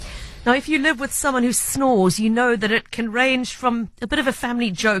Now, if you live with someone who snores, you know that it can range from a bit of a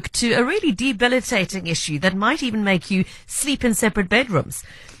family joke to a really debilitating issue that might even make you sleep in separate bedrooms.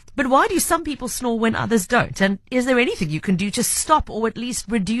 But why do some people snore when others don't? And is there anything you can do to stop or at least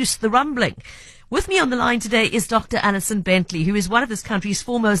reduce the rumbling? With me on the line today is Dr. Alison Bentley, who is one of this country's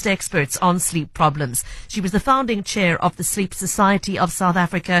foremost experts on sleep problems. She was the founding chair of the Sleep Society of South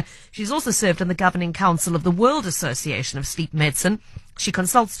Africa. She's also served on the governing council of the World Association of Sleep Medicine. She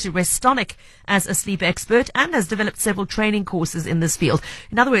consults to Restonic as a sleep expert and has developed several training courses in this field.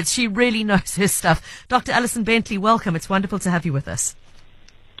 In other words, she really knows her stuff. Dr. Alison Bentley, welcome. It's wonderful to have you with us.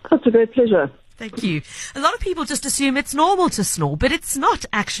 That's a great pleasure. Thank you. A lot of people just assume it's normal to snore, but it's not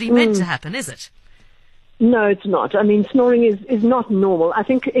actually meant to happen, is it? No, it's not. I mean, snoring is not normal. I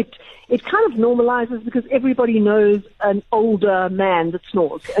think it kind of normalizes because everybody knows an older man that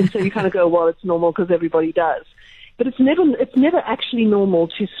snores. And so you kind of go, well, it's normal because everybody does. But it's never actually normal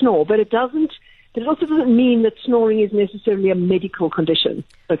to snore. But it also doesn't mean that snoring is necessarily a medical condition.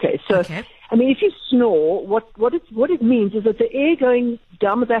 Okay. I mean, if you snore, what it means is that the air going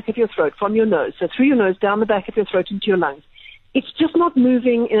down the back of your throat from your nose, so through your nose, down the back of your throat into your lungs, it's just not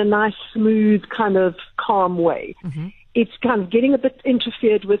moving in a nice, smooth, kind of calm way. Mm-hmm. It's kind of getting a bit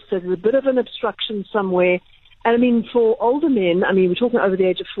interfered with, so there's a bit of an obstruction somewhere. And I mean, for older men, I mean, we're talking over the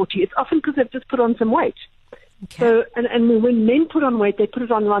age of 40, it's often because they've just put on some weight. Okay. So, and when men put on weight, they put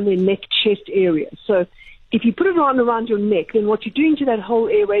it on around their neck, chest area. So if you put it on around your neck, then what you're doing to that whole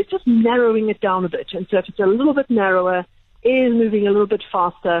airway is just narrowing it down a bit. And so if it's a little bit narrower, air is moving a little bit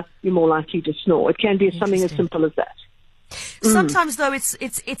faster, you're more likely to snore. It can be something as simple as that. Sometimes, though,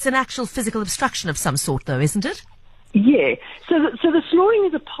 it's an actual physical obstruction of some sort, though, isn't it? Yeah. So the snoring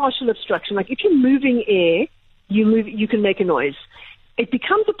is a partial obstruction. Like if you're moving air, you can make a noise. It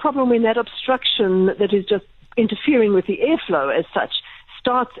becomes a problem when that obstruction that is just interfering with the airflow as such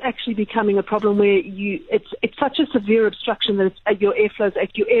starts actually becoming a problem where it's such a severe obstruction that your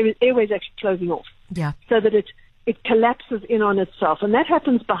airway is actually closing off. Yeah. So that it collapses in on itself. And that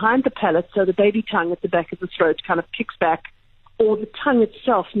happens behind the palate, so the baby tongue at the back of the throat kind of kicks back, or the tongue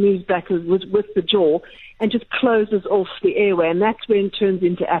itself moves back with the jaw and just closes off the airway, and that's when it turns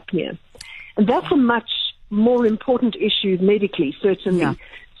into apnea. And that's a much more important issue medically, certainly. Yeah.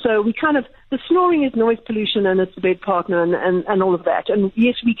 So the snoring is noise pollution and it's the bed partner and all of that. And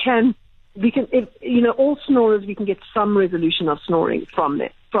yes, we can, all snorers, we can get some resolution of snoring from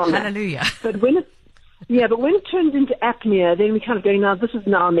that. Hallelujah. But when it turns into apnea, then we kind of go, now this is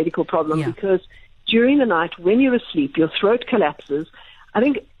now a medical problem because during the night, when you're asleep, your throat collapses. I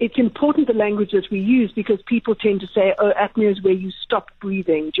think it's important the language that we use because people tend to say, oh, apnea is where you stop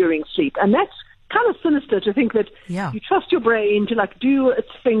breathing during sleep. And that's kind of sinister to think that you trust your brain to do its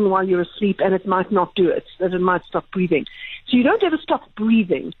thing while you're asleep and it might not do it, that it might stop breathing. So you don't ever stop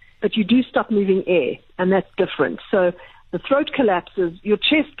breathing, but you do stop moving air, and that's different. So the throat collapses, your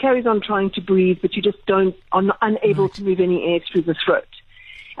chest carries on trying to breathe, but you just are unable to move any air through the throat.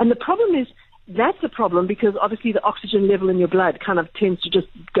 And the problem is, that's a problem because obviously the oxygen level in your blood kind of tends to just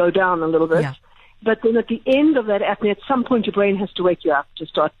go down a little bit. Yeah. But then at the end of that apnea, at some point your brain has to wake you up to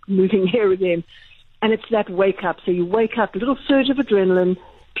start moving air again. And it's that wake up. So you wake up, a little surge of adrenaline.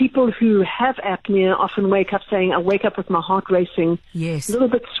 People who have apnea often wake up saying, I wake up with my heart racing, a little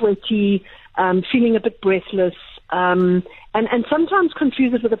bit sweaty, feeling a bit breathless, and sometimes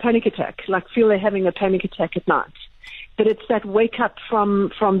confuse it with a panic attack, feel they're having a panic attack at night. But it's that wake up from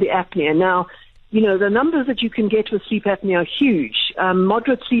the apnea. Now, the numbers that you can get with sleep apnea are huge.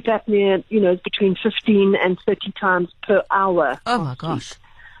 Moderate sleep apnea, is between 15 and 30 times per hour. Oh, my gosh.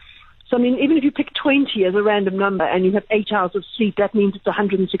 So, I mean, even if you pick 20 as a random number and you have 8 hours of sleep, that means it's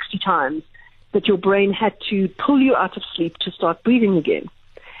 160 times that your brain had to pull you out of sleep to start breathing again.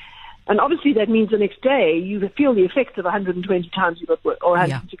 And obviously that means the next day you feel the effects of 120 times you got or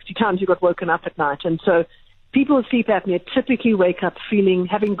 160 times you got woken up at night. And so people with sleep apnea typically wake up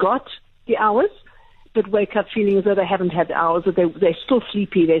having got the hours, but wake up feeling as though they haven't had the hours, that they're still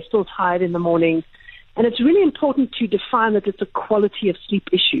sleepy, they're still tired in the morning. And it's really important to define that it's a quality of sleep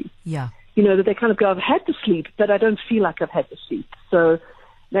issue. Yeah. That they kind of go, I've had the sleep, but I don't feel like I've had the sleep. So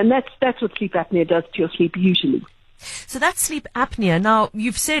then that's what sleep apnea does to your sleep usually. So that's sleep apnea. Now,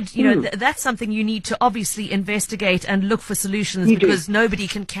 you've said, that's something you need to obviously investigate and look for solutions because nobody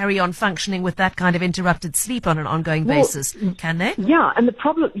can carry on functioning with that kind of interrupted sleep on an ongoing basis, can they? Yeah, and the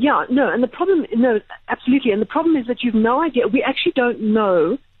problem, absolutely. And the problem is that you've no idea. We actually don't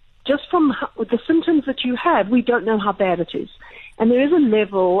know, just from the symptoms that you have, we don't know how bad it is. And there is a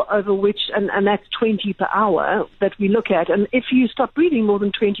level over which, and that's 20 per hour that we look at. And if you stop breathing more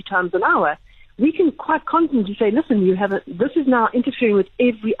than 20 times an hour, we can quite confidently say, listen, this is now interfering with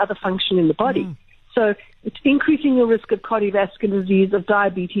every other function in the body. So it's increasing your risk of cardiovascular disease, of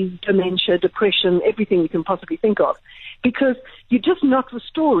diabetes, dementia, depression, everything you can possibly think of, because you're just not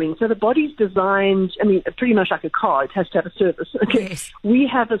restoring. So the body's designed, pretty much like a car. It has to have a service. Okay, Yes. We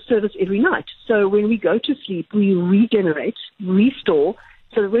have a service every night. So when we go to sleep, we regenerate, restore,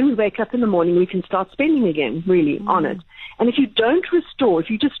 so that when we wake up in the morning, we can start spending again, really, on it. And if you don't restore, if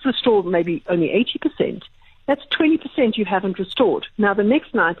you just restore maybe only 80%, that's 20% you haven't restored. Now, the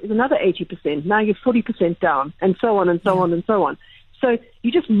next night is another 80%. Now you're 40% down, and so on and so on and so on. So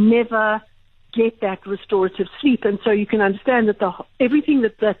you just never get that restorative sleep. And so you can understand that everything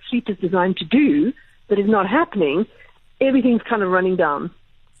that sleep is designed to do that is not happening, everything's kind of running down.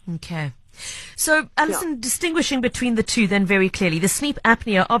 Okay. So, Alison, distinguishing between the two then very clearly, the sleep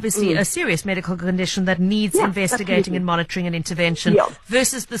apnea, obviously a serious medical condition that needs investigating absolutely. and monitoring and intervention,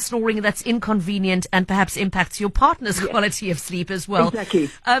 versus the snoring that's inconvenient and perhaps impacts your partner's quality of sleep as well. Exactly.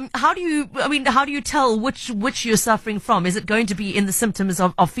 How do you tell which you're suffering from? Is it going to be in the symptoms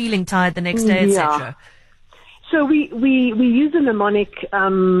of feeling tired the next day, etc.? So we use a mnemonic,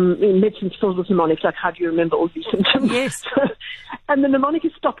 in medicine filled with mnemonics, like how do you remember all these symptoms? Yes. And the mnemonic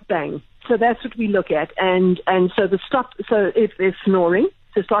is stop bang. So that's what we look at. And so the stop, so if there's snoring,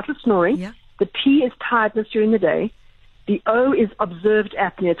 so start with snoring. Yeah. The T is tiredness during the day. The O is observed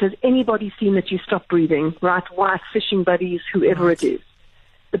apnea. So has anybody seen that you stop breathing, right? Wife, fishing buddies, whoever it is.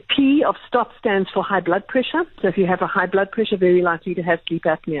 The P of stop stands for high blood pressure. So if you have a high blood pressure, very likely to have sleep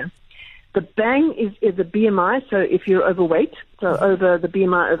apnea. The bang is the BMI, so if you're overweight, so over the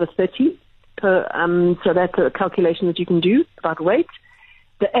BMI over 30, so that's a calculation that you can do about weight.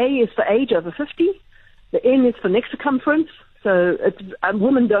 The A is for age, over 50. The N is for neck circumference. So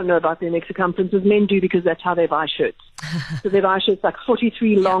women don't know about their neck circumferences, men do because that's how they buy shirts. So they buy shirts like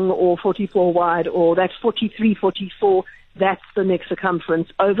 43 long or 44 wide, or that's 43, 44, that's the neck circumference.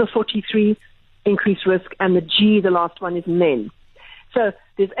 Over 43, increased risk, and the G, the last one, is men. So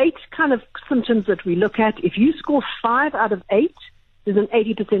there's 8 kind of symptoms that we look at. If you score 5 out of 8, there's an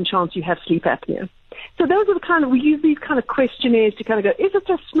 80% chance you have sleep apnea. So those are the kind of, we use these kind of questionnaires to kind of go, is it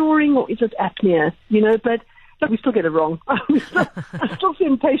just snoring or is it apnea? But we still get it wrong. I still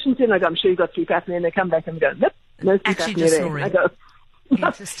send patients in, I go, I'm sure you've got sleep apnea, and they come back and go, nope, no sleep Actually apnea just there. snoring. I go,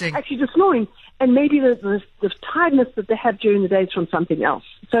 Interesting. actually just snoring. And maybe the tiredness that they have during the day is from something else.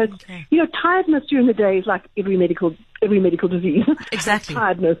 So, tiredness during the day is like every medical disease. Exactly.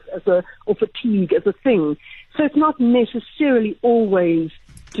 Tiredness or fatigue as a thing. So it's not necessarily always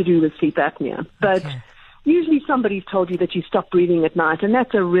to do with sleep apnea. But usually somebody's told you that you stop breathing at night, and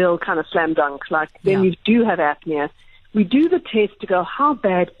that's a real kind of slam dunk. Like, then you do have apnea. We do the test to go, how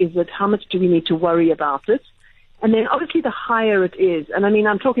bad is it? How much do we need to worry about it? And then obviously the higher it is, and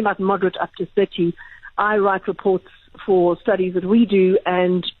I'm talking about moderate up to 30. I write reports for studies that we do,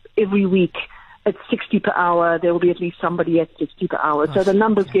 and every week at 60 per hour, there will be at least somebody at 60 per hour. So the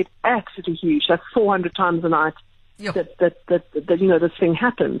numbers get absolutely huge. That's 400 times a night that this thing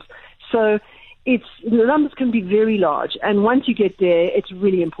happens. So the numbers can be very large, and once you get there, it's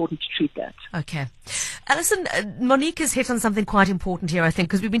really important to treat that. Okay. Alison, Monique has hit on something quite important here, I think,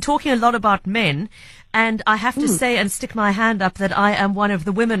 because we've been talking a lot about men, and I have to say and stick my hand up that I am one of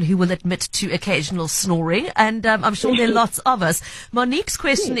the women who will admit to occasional snoring, and I'm sure there are lots of us. Monique's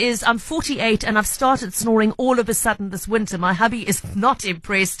question is, I'm 48 and I've started snoring all of a sudden this winter. My hubby is not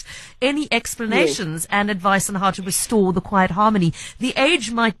impressed. Any explanations and advice on how to restore the quiet harmony? The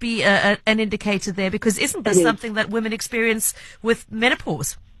age might be an indicator there, because isn't this something that women experience with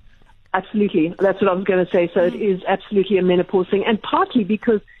menopause? Absolutely. That's what I was going to say. So it is absolutely a menopause thing. And partly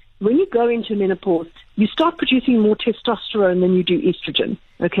because when you go into menopause, you start producing more testosterone than you do estrogen.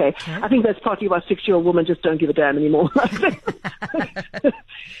 Okay. I think that's partly why 6-year-old women just don't give a damn anymore.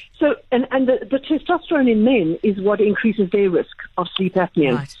 So, and the testosterone in men is what increases their risk of sleep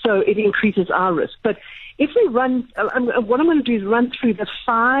apnea. Right. So it increases our risk. But if we run, what I'm going to do is run through the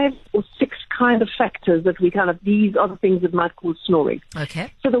 5 or 6 kind of factors that these are the things that might cause snoring.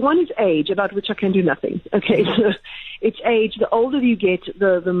 Okay. So the one is age, about which I can do nothing. Okay. So it's age. The older you get,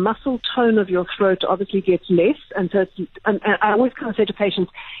 the muscle tone of your throat obviously gets less. And so and I always kind of say to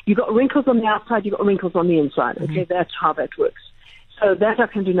patients, you've got wrinkles on the outside, you've got wrinkles on the inside. Okay. That's how that works. So that I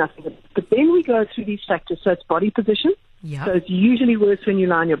can do nothing about. But then we go through these factors. So it's body position. Yeah. So it's usually worse when you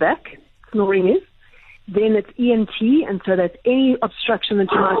lie on your back. Snoring is. Then it's ENT, and so that's any obstruction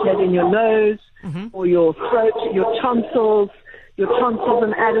that you might have in your nose or your throat, your tonsils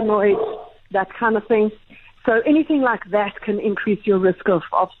and adenoids, that kind of thing. So anything like that can increase your risk of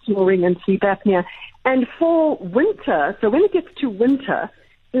snoring and sleep apnea. And for winter, so when it gets to winter,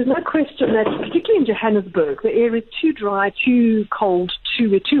 There's no question that, particularly in Johannesburg, the air is too dry, too cold,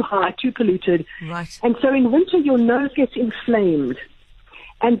 too high, too polluted. Right. And so in winter, your nose gets inflamed.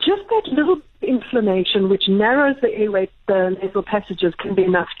 And just that little inflammation, which narrows the airway, the nasal passages, can be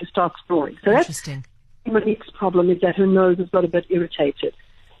enough to start snoring. So Interesting. that's Monique's problem, is that her nose has got a bit irritated.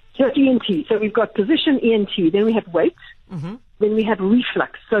 So ENT. So we've got position, ENT. Then we have weight. Mm-hmm. Then we have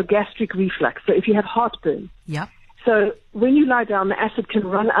reflux, so gastric reflux. So if you have heartburn. Yeah. So when you lie down, the acid can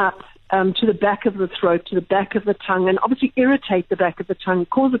run up to the back of the throat, to the back of the tongue, and obviously irritate the back of the tongue,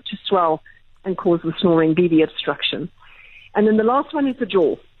 cause it to swell, and cause the snoring, be the obstruction. And then the last one is the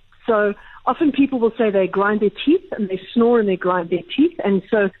jaw. So often people will say they grind their teeth, and they snore and they grind their teeth. And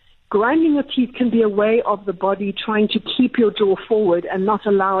so grinding your teeth can be a way of the body trying to keep your jaw forward and not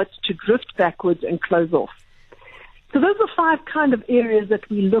allow it to drift backwards and close off. So those are 5 kind of areas that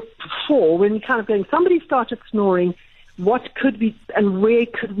we look for when we kind of going, somebody started snoring, what could we and where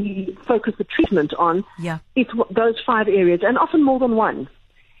could we focus the treatment on? Yeah. It's those 5 areas, and often more than one.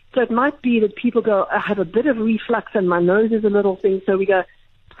 So it might be that people go, I have a bit of reflux and my nose is a little thing, so we go,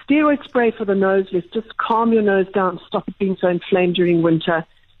 steroid spray for the nose, let's just calm your nose down, stop it being so inflamed during winter.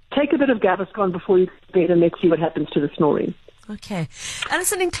 Take a bit of Gaviscon before you go to bed, and let's see what happens to the snoring. Okay.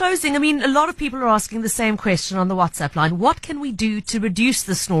 Alison, in closing, I mean, a lot of people are asking the same question on the WhatsApp line. What can we do to reduce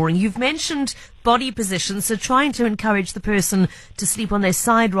the snoring? You've mentioned body position, so trying to encourage the person to sleep on their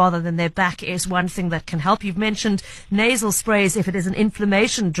side rather than their back is one thing that can help. You've mentioned nasal sprays if it is an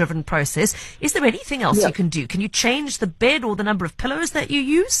inflammation-driven process. Is there anything else you can do? Can you change the bed or the number of pillows that you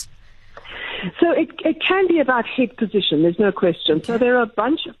use? So it can be about head position, there's no question. Okay. So there are a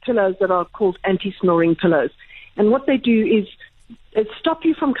bunch of pillows that are called anti-snoring pillows. And what they do is stop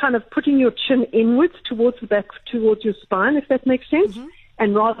you from kind of putting your chin inwards towards the back, towards your spine, if that makes sense,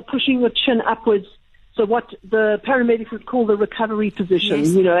 and rather pushing your chin upwards. So what the paramedics would call the recovery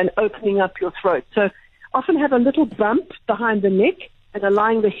position, and opening up your throat. So often have a little bump behind the neck and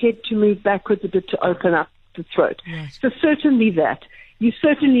allowing the head to move backwards a bit to open up the throat. Right. So certainly that. You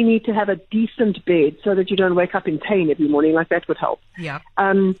certainly need to have a decent bed so that you don't wake up in pain every morning. Like that would help. Yeah.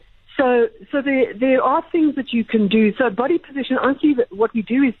 So there are things that you can do. So body position, honestly, what we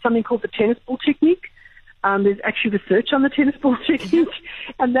do is something called the tennis ball technique. There's actually research on the tennis ball technique,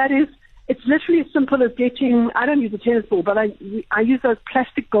 and that is, it's literally as simple as getting, I don't use a tennis ball, but I use those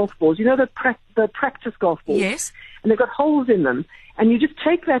plastic golf balls. You know the practice golf balls? Yes. And they've got holes in them. And you just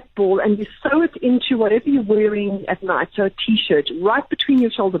take that ball and you sew it into whatever you're wearing at night, so a T-shirt, right between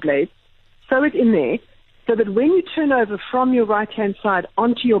your shoulder blades, sew it in there, so that when you turn over from your right-hand side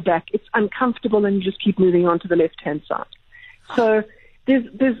onto your back, it's uncomfortable and you just keep moving on to the left-hand side. So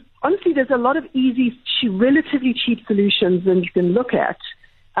there's honestly a lot of easy, relatively cheap solutions that you can look at.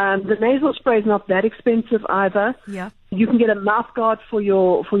 The nasal spray is not that expensive either. Yeah. You can get a mouth guard for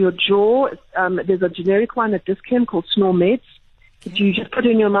your jaw. There's a generic one at Discount called Snore Meds. That you just put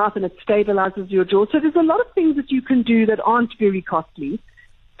in your mouth and it stabilizes your jaw. So there's a lot of things that you can do that aren't very costly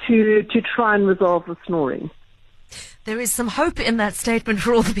to try and resolve the snoring. There is some hope in that statement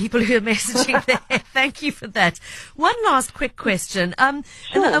for all the people who are messaging there. Thank you for that. One last quick question.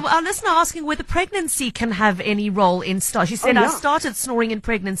 Sure. Our listener asking whether pregnancy can have any role in start. She said, I started snoring in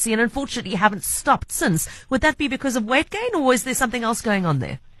pregnancy and unfortunately haven't stopped since. Would that be because of weight gain or is there something else going on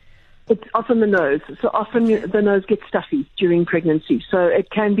there? It's often the nose. So often the nose gets stuffy during pregnancy. So it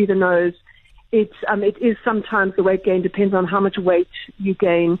can be the nose. It is sometimes the weight gain, depends on how much weight you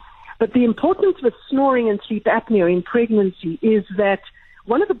gain. But the importance with snoring and sleep apnea in pregnancy is that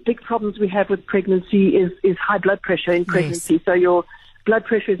one of the big problems we have with pregnancy is high blood pressure in pregnancy. Yes. So your blood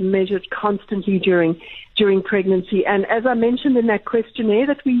pressure is measured constantly during pregnancy. And as I mentioned in that questionnaire,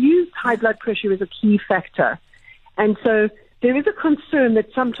 that we use high blood pressure as a key factor. And so there is a concern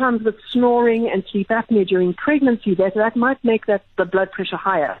that sometimes with snoring and sleep apnea during pregnancy, that might make the blood pressure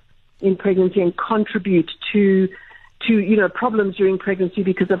higher in pregnancy and contribute to problems during pregnancy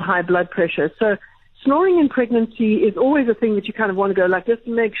because of high blood pressure. So snoring in pregnancy is always a thing that you kind of want to go, like, just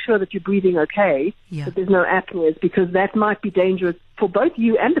make sure that you're breathing okay, that there's no apneas, because that might be dangerous for both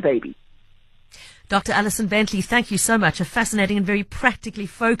you and the baby. Dr. Alison Bentley, thank you so much. A fascinating and very practically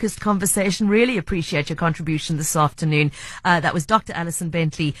focused conversation. Really appreciate your contribution this afternoon. That was Dr. Alison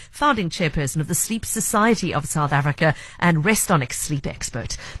Bentley, founding chairperson of the Sleep Society of South Africa and Restonic sleep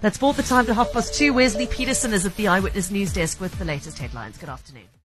expert. That's all the time to 2:30. Wesley Peterson is at the Eyewitness News Desk with the latest headlines. Good afternoon.